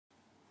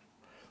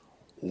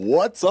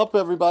What's up,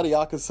 everybody?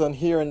 Akasan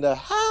here in the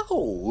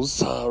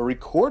house,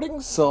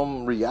 recording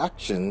some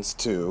reactions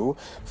to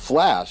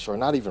Flash, or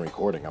not even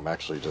recording, I'm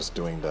actually just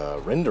doing the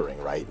rendering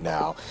right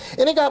now.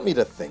 And it got me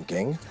to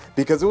thinking,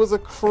 because it was a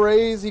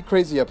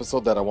crazy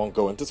episode that I won't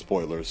go into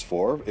spoilers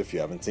for if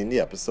you haven't seen the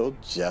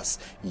episode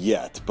just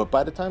yet. But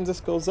by the time this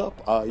goes up,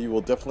 you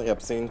will definitely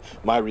have seen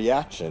my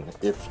reaction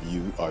if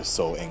you are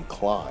so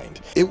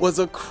inclined. It was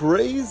a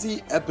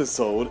crazy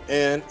episode,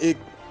 and it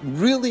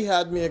really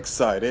had me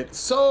excited,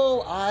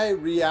 so I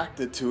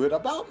reacted to it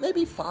about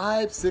maybe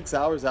 5-6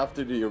 hours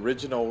after the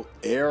original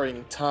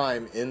airing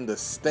time in the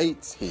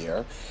States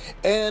here,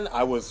 and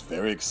I was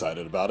very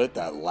excited about it.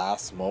 That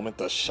last moment,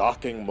 the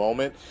shocking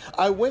moment,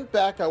 I went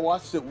back, I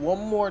watched it one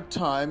more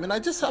time, and I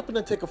just happened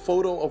to take a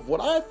photo of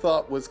what I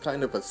thought was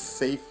kind of a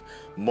safe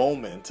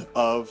moment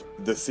of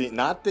the scene,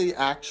 not the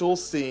actual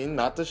scene,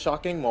 not the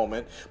shocking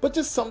moment, but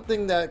just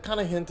something that kind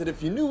of hinted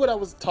if you knew what I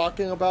was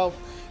talking about,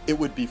 it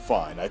would be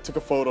fine. I took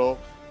a photo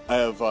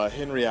of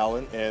Henry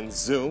Allen and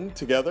Zoom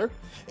together,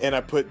 and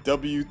I put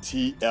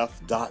WTF ...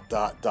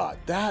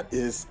 That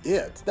is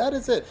it. That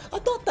is it. I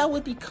thought that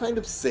would be kind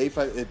of safe.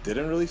 It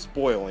didn't really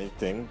spoil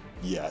anything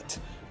yet.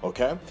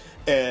 Okay,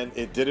 and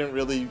it didn't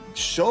really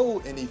show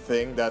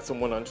anything that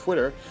someone on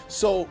Twitter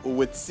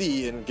would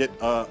see and get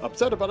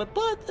upset about it.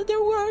 But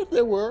there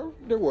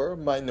were a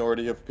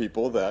minority of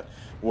people that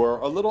were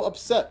a little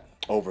upset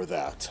over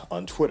that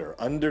on Twitter.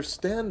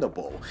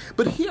 Understandable.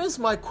 But here's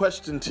my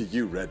question to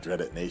you, Red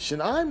Reddit Nation.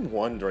 I'm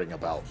wondering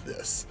about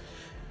this.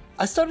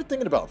 I started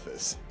thinking about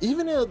this.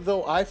 Even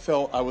though I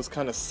felt I was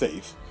kind of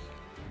safe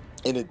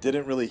and it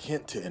didn't really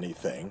hint to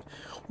anything,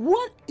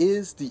 what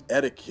is the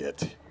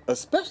etiquette,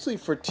 especially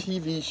for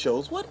TV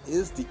shows, what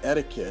is the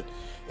etiquette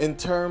in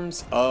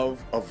terms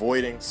of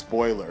avoiding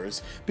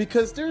spoilers?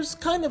 Because there's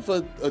kind of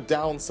a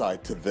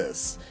downside to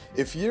this.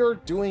 If you're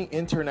doing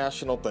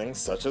international things,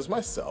 such as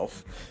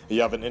myself,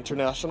 you have an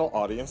international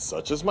audience,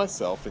 such as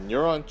myself, and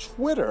you're on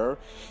Twitter,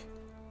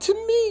 to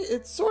me,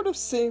 it sort of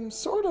seems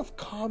sort of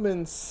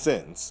common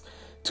sense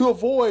to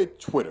avoid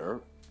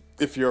Twitter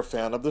if you're a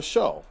fan of the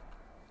show.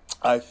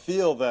 I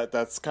feel that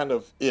that's kind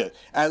of it,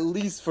 at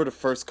least for the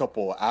first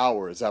couple of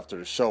hours after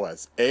the show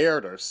has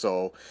aired or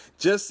so.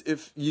 Just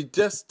if you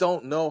just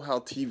don't know how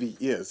TV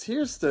is,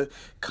 here's the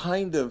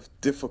kind of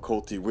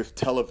difficulty with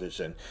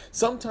television.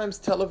 Sometimes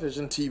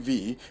television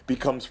TV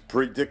becomes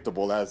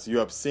predictable, as you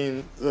have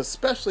seen,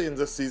 especially in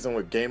this season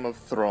with Game of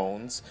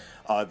Thrones,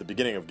 the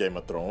beginning of Game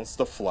of Thrones,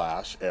 The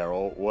Flash,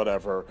 Arrow,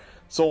 whatever,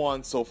 so on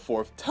and so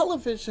forth.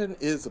 Television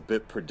is a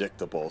bit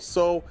predictable,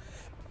 so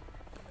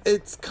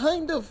it's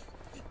kind of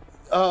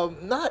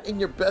not in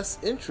your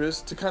best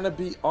interest to kind of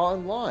be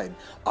online.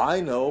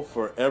 I know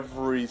for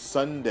every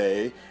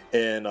Sunday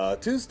and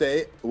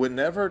Tuesday,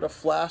 whenever The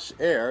Flash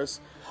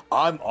airs,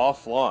 I'm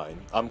offline.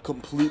 I'm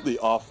completely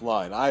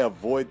offline. I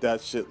avoid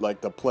that shit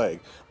like the plague.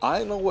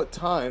 I know what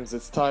times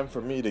it's time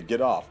for me to get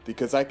off,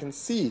 because I can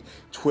see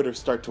Twitter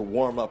start to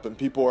warm up and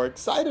people are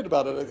excited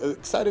about it,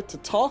 excited to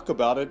talk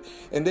about it,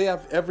 and they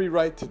have every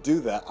right to do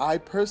that. I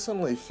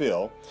personally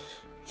feel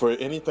for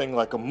anything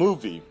like a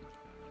movie,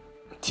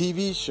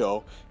 TV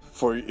show,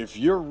 for if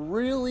you're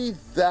really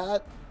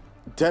that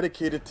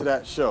dedicated to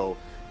that show,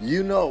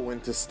 you know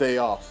when to stay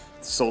off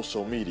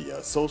social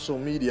media. Social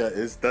media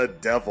is the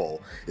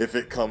devil if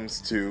it comes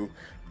to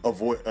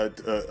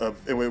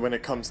when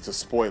it comes to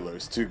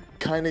spoilers. To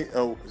kind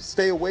of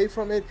stay away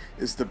from it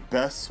is the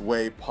best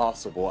way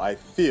possible. I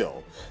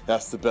feel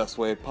that's the best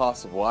way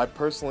possible. I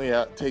personally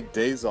take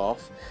days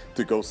off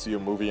to go see a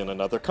movie in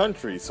another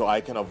country so I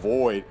can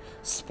avoid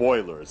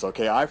spoilers.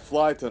 Okay, I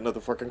fly to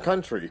another fucking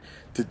country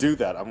to do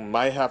that. I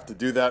might have to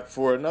do that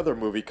for another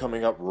movie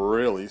coming up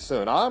really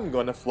soon. I'm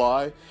gonna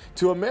fly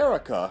to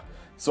America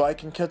so I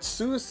can catch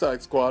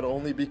Suicide Squad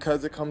only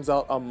because it comes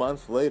out a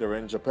month later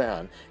in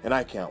Japan, and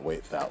I can't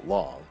wait that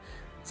long.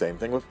 Same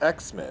thing with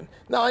X-Men.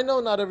 Now, I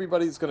know not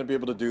everybody's going to be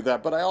able to do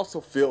that, but I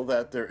also feel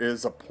that there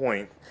is a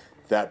point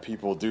that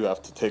people do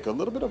have to take a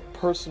little bit of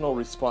personal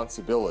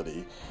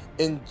responsibility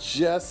and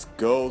just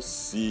go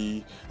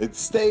see and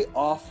stay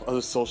off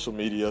of social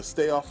media,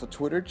 stay off of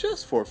Twitter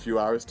just for a few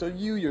hours till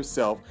you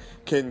yourself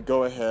can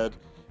go ahead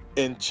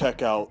and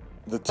check out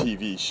the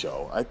TV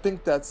show. I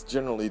think that's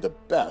generally the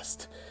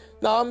best.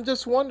 Now, I'm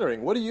just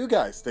wondering, what do you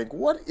guys think?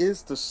 What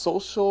is the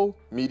social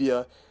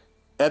media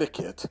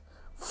etiquette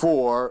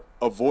for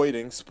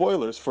avoiding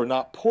spoilers, for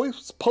not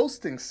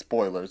posting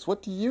spoilers?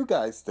 What do you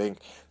guys think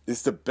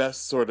is the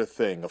best sort of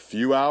thing? A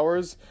few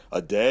hours?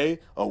 A day?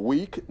 A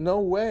week?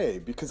 No way.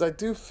 Because I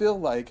do feel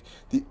like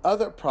the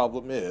other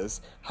problem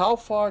is, how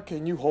far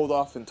can you hold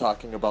off in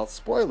talking about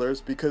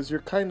spoilers? Because you're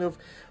kind of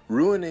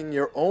ruining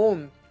your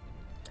own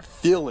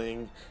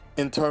feeling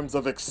in terms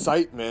of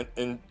excitement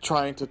and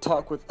trying to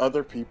talk with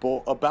other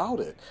people about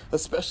it,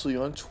 especially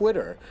on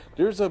Twitter.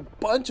 There's a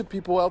bunch of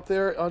people out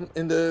there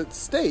in the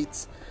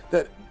States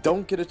that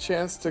don't get a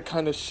chance to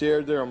kind of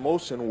share their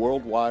emotion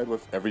worldwide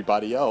with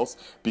everybody else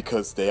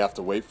because they have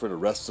to wait for the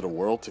rest of the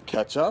world to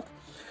catch up.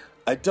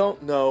 I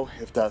don't know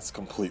if that's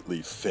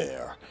completely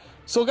fair.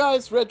 So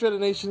guys, Red Dreaded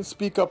Nation,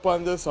 speak up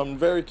on this. I'm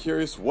very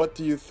curious. What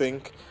do you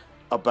think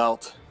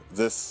about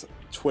this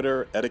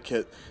Twitter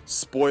etiquette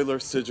spoiler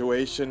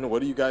situation?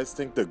 What do you guys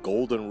think the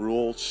golden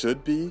rule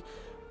should be?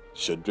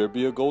 Should there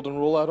be a golden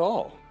rule at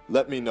all?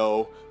 Let me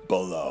know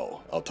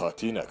below. I'll talk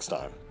to you next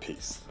time.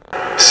 Peace.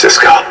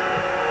 Cisco,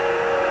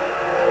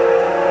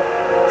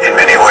 in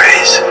many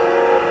ways,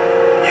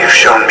 you've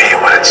shown me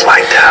what it's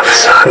like to have a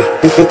son.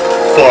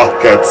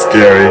 Fuck, that's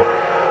scary.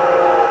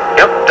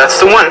 Yep, that's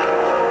the one.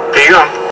 There you go.